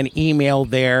send me an email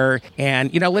there. there.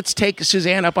 And, let's take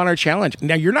Suzanne up on our challenge.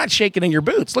 Now, you're not shaking in your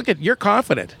boots. Look you're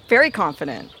confident. Very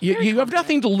confident. You have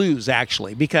nothing to lose,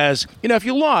 actually, because, if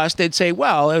you lost, they'd say,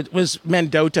 well, it was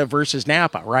Mendota versus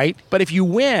Napa, right? But if you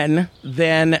win,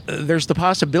 then there's the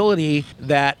possibility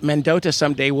that Mendota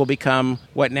someday will become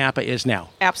what Napa is now.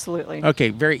 Absolutely. Okay,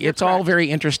 it's all very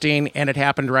interesting, and it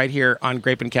happened right here on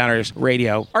Grape Encounters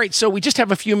Radio. All right, so we just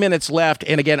have a few minutes left,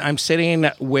 and again, I'm sitting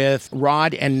with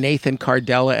Rod and Nathan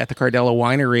Cardella at the Cardella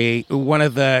Winery, one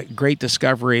of the great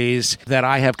discoveries that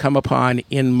I have come upon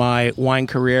in my wine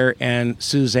career, and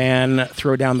Suzanne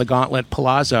Throw Down the Gauntlet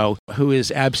Palazzo, who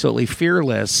is absolutely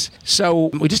fearless.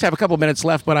 So we just have a couple minutes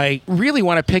left, but I really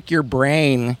want to pick your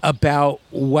brain about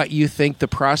what you think the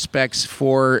prospects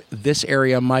for this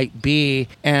area might be,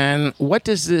 and what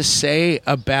does this say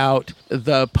about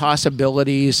the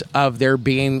possibilities of there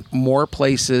being more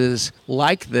places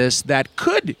like this that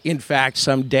could, in fact,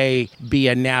 someday be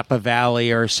a Napa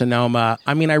Valley or Sonoma.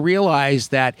 I mean, I realize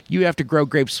that you have to grow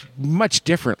grapes much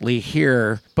differently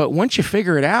here, but once you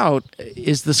figure it out,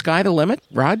 is the sky the limit,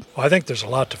 Rod? Well, I think there's a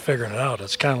lot to figuring it out.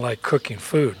 It's kind of like cooking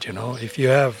food, If you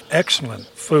have excellent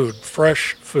food,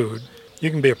 fresh food, you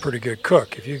can be a pretty good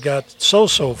cook. If you got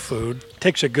so-so food, it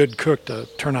takes a good cook to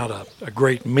turn out a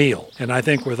great meal. And I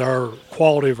think with our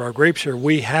quality of our grapes here,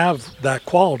 we have that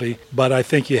quality, but I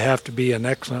think you have to be an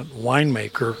excellent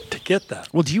winemaker to get that.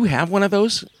 Well, do you have one of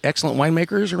those excellent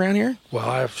winemakers around here? Well,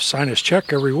 I sign his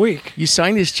check every week. You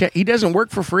sign his check? He doesn't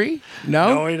work for free?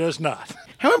 No, he does not.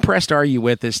 How impressed are you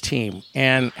with this team,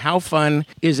 and how fun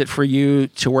is it for you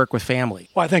to work with family?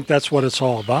 Well, I think that's what it's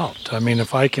all about. I mean,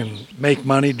 if I can make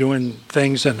money doing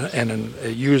things and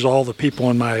use all the people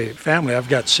in my family, I've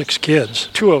got 6 kids.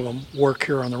 2 of them work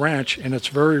here on the ranch, and it's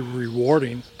very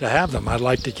rewarding to have them. I'd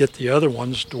like to get the other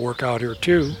ones to work out here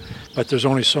too, but there's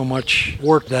only so much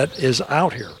work that is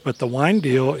out here. But the wine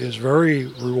deal is very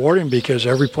rewarding because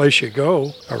every place you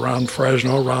go around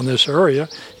Fresno, around this area,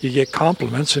 you get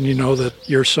compliments and you know that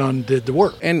your son did the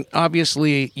work. And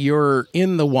obviously, you're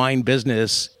in the wine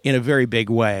business in a very big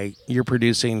way. You're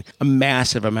producing a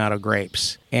massive amount of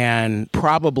grapes. And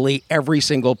probably every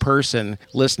single person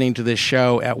listening to this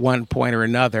show at one point or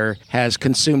another has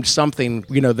consumed something,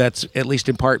 that's at least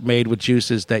in part made with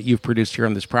juices that you've produced here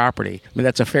on this property. I mean,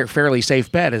 that's a fairly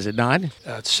safe bet, is it not?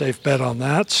 Safe bet on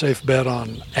that. Safe bet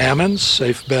on almonds.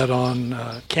 Safe bet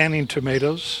on canning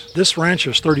tomatoes. This ranch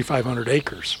is 3,500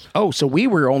 acres. Oh, so we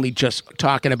were only just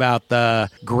talking about the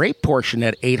grape portion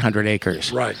at 800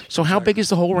 acres. Right. So how big is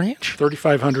the whole ranch?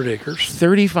 3,500 acres.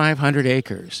 3,500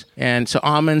 acres. And so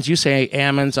almonds, you say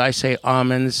almonds, I say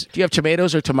almonds. Do you have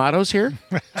tomatoes or tomatoes here?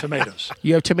 Tomatoes.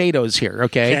 You have tomatoes here,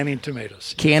 okay. Canning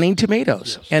tomatoes. Canning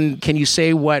tomatoes. Yes. And can you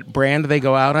say what brand they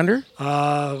go out under?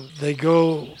 They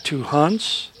go to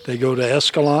Hunt's, they go to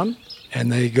Escalon,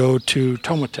 and they go to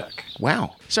Tomatech.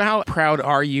 Wow. So how proud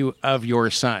are you of your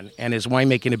son and his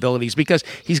winemaking abilities? Because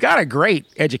he's got a great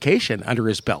education under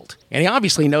his belt, and he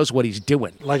obviously knows what he's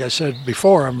doing. Like I said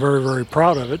before, I'm very, very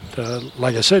proud of it.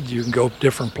 Like I said, you can go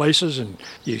different places and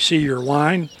you see your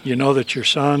wine. You know that your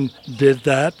son did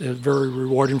that. It's very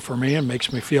rewarding for me and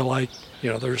makes me feel like,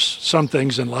 there's some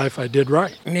things in life I did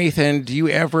right. Nathan, do you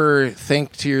ever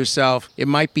think to yourself, it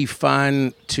might be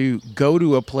fun to go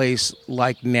to a place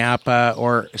like Napa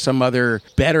or some other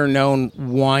better-known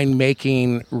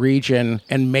winemaking region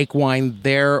and make wine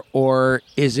there? Or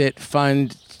is it fun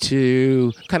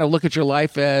to kind of look at your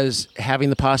life as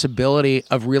having the possibility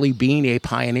of really being a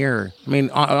pioneer? I mean,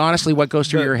 honestly, what goes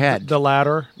through your head? The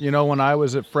latter. When I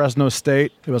was at Fresno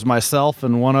State, it was myself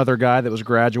and one other guy that was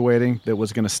graduating that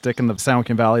was going to stick in the San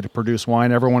Joaquin Valley to produce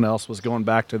wine. Everyone else was going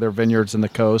back to their vineyards in the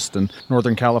coast and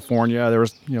Northern California. There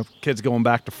was, kids going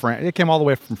back to France. They came all the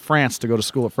way from France to go to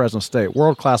school at Fresno State,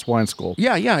 world-class wine school.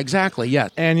 Yeah, exactly, yeah.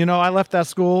 And, I left that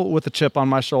school with a chip on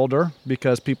my shoulder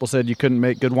because people said you couldn't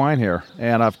make good wine here.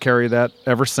 And I've carried that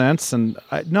ever since. And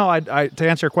to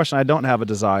answer your question, I don't have a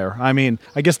desire. I mean,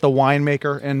 I guess the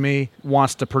winemaker in me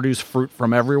wants to produce fruit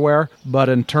from everywhere. But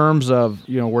in terms of,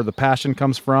 where the passion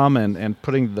comes from and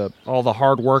putting all the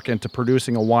hard work into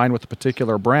producing a wine with a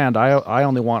particular brand, I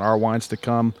only want our wines to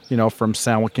come, from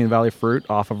San Joaquin Valley fruit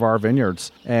off of our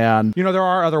vineyards. And, there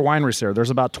are other wineries here. There's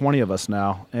about 20 of us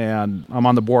now. And I'm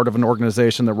on the board of an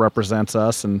organization that represents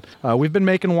us. And we've been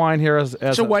making wine here as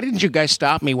So why didn't you guys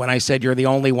stop me when I said you're the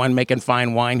only only one making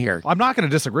fine wine here. I'm not going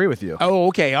to disagree with you. Oh,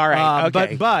 okay, all right,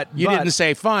 okay. But you didn't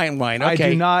say fine wine.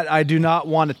 Okay, I do not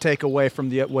want to take away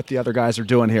from what the other guys are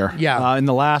doing here. Yeah. In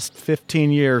the last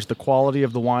 15 years, the quality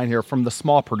of the wine here from the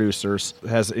small producers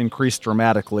has increased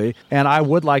dramatically, and I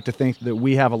would like to think that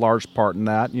we have a large part in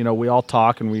that. You know, we all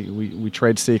talk and we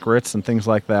trade secrets and things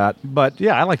like that. But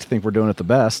yeah, I like to think we're doing it the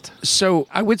best. So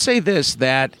I would say this,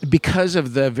 that because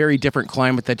of the very different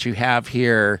climate that you have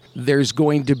here, there's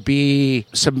going to be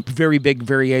some very big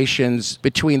variations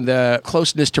between the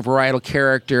closeness to varietal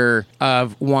character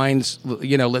of wines,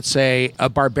 you know, let's say a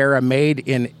Barbera made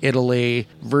in Italy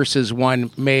versus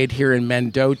one made here in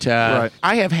Mendota. Right.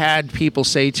 I have had people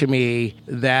say to me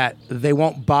that they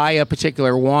won't buy a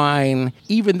particular wine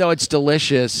even though it's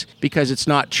delicious because it's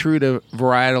not true to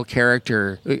varietal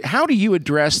character. How do you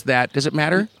address that? Does it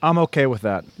matter? I'm okay with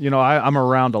that. You know, I'm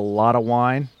around a lot of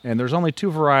wine, and there's only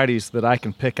two varieties that I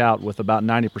can pick out with about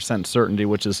 90% certainty,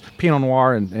 which is Pinot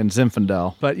Noir and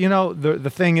Zinfandel. But, you know, the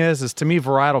thing is to me,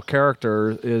 varietal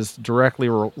character is directly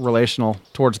relational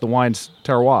towards the wine's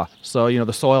terroir. So, you know,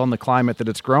 the soil and the climate that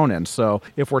it's grown in. So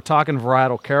if we're talking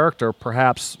varietal character,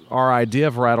 perhaps our idea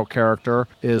of varietal character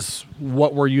is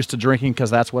what we're used to drinking because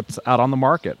that's what's out on the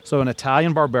market. So an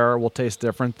Italian Barbera will taste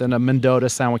different than a Mendota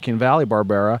San Joaquin Valley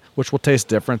Barbera, which will taste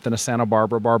different than a Santa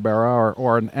Barbara Barbera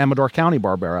or an Amador County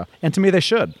Barbera. And to me, they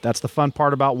should. That's the fun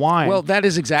part about wine. Well, that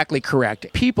is exactly correct.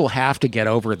 People have to get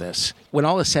over this. When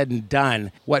all is said and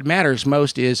done, what matters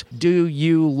most is, do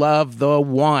you love the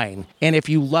wine? And if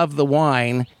you love the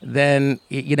wine, then,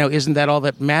 you know, isn't that all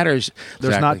that matters?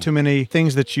 There's not too many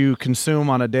things that you consume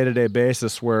on a day-to-day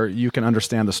basis where you can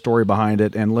understand the story behind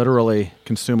it and literally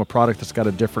consume a product that's got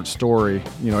a different story,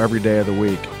 you know, every day of the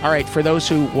week. All right, for those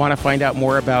who want to find out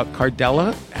more about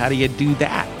Cardella, how do you do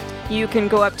that? You can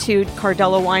go up to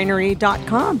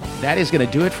cardellawinery.com. That is going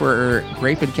to do it for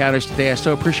Grape Encounters today. I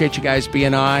so appreciate you guys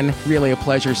being on. Really a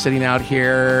pleasure sitting out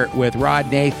here with Rod,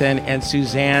 Nathan, and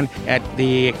Suzanne at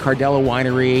the Cardella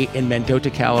Winery in Mendota,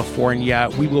 California.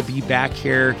 We will be back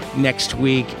here next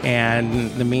week, and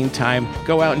in the meantime,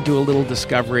 go out and do a little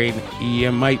discovery.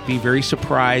 You might be very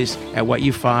surprised at what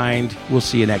you find. We'll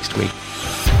see you next week.